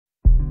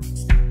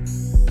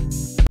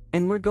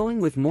And we're going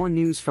with more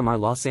news from our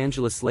Los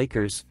Angeles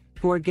Lakers,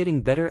 who are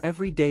getting better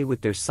every day with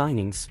their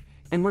signings,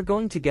 and we're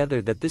going together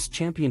that this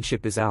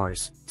championship is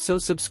ours. So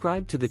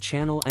subscribe to the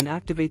channel and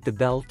activate the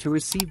bell to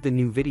receive the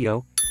new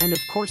video, and of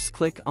course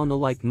click on the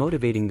like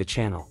motivating the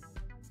channel.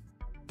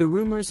 The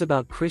rumors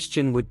about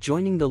Christian Wood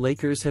joining the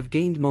Lakers have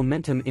gained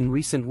momentum in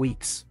recent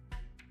weeks.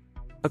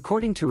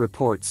 According to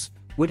reports,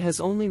 Wood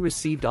has only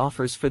received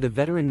offers for the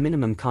veteran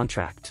minimum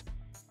contract.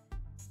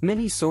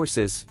 Many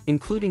sources,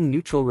 including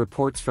neutral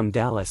reports from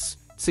Dallas,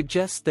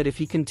 suggest that if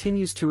he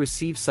continues to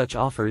receive such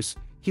offers,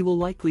 he will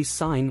likely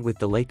sign with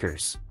the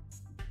Lakers.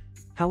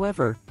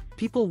 However,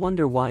 people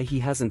wonder why he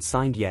hasn't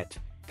signed yet,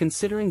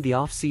 considering the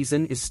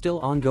offseason is still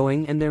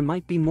ongoing and there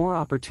might be more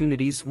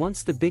opportunities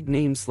once the big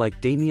names like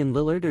Damian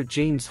Lillard or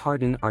James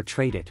Harden are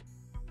traded.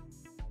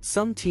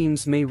 Some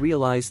teams may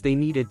realize they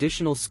need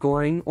additional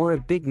scoring or a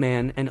big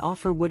man and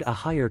offer Wood a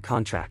higher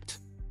contract.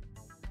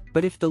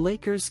 But if the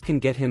Lakers can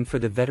get him for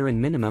the veteran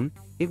minimum,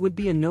 it would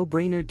be a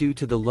no-brainer due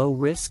to the low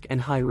risk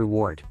and high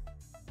reward.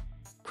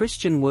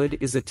 Christian Wood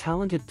is a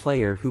talented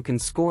player who can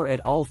score at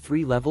all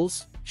three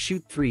levels,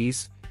 shoot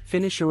threes,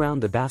 finish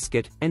around the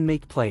basket, and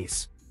make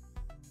plays.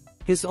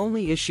 His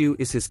only issue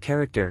is his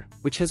character,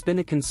 which has been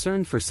a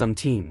concern for some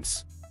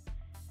teams.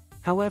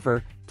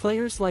 However,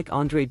 players like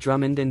Andre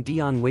Drummond and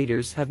Dion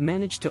Waiters have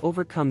managed to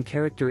overcome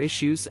character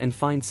issues and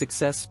find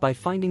success by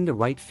finding the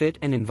right fit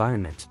and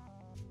environment.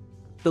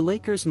 The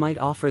Lakers might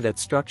offer that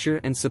structure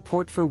and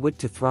support for Wood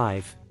to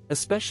thrive,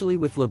 especially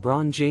with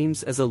LeBron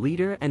James as a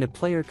leader and a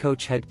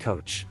player-coach head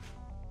coach.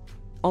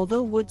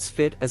 Although Wood's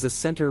fit as a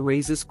center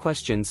raises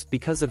questions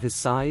because of his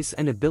size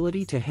and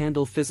ability to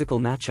handle physical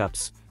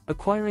matchups,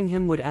 acquiring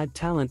him would add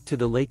talent to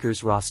the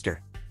Lakers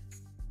roster.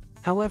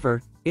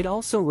 However, it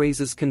also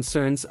raises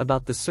concerns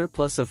about the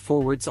surplus of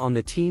forwards on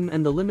the team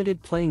and the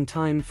limited playing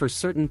time for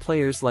certain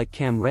players like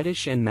Cam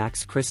Reddish and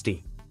Max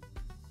Christie.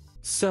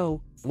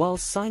 So, while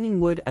signing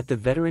Wood at the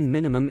veteran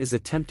minimum is a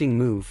tempting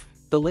move,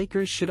 the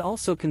Lakers should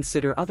also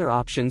consider other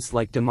options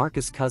like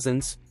DeMarcus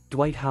Cousins,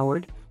 Dwight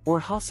Howard,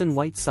 or Hassan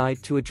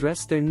Whiteside to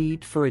address their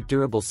need for a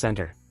durable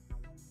center.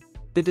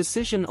 The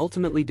decision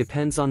ultimately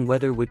depends on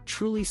whether Wood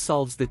truly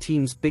solves the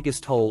team's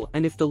biggest hole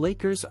and if the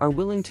Lakers are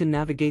willing to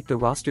navigate the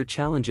roster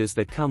challenges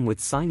that come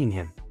with signing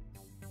him.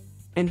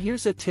 And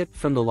here's a tip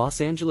from the Los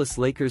Angeles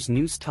Lakers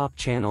News Top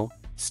channel: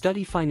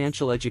 study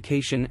financial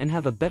education and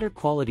have a better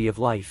quality of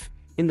life.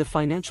 In the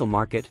financial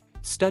market,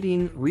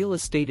 studying real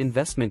estate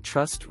investment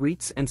trust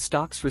REITs and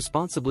stocks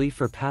responsibly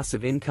for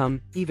passive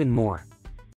income, even more.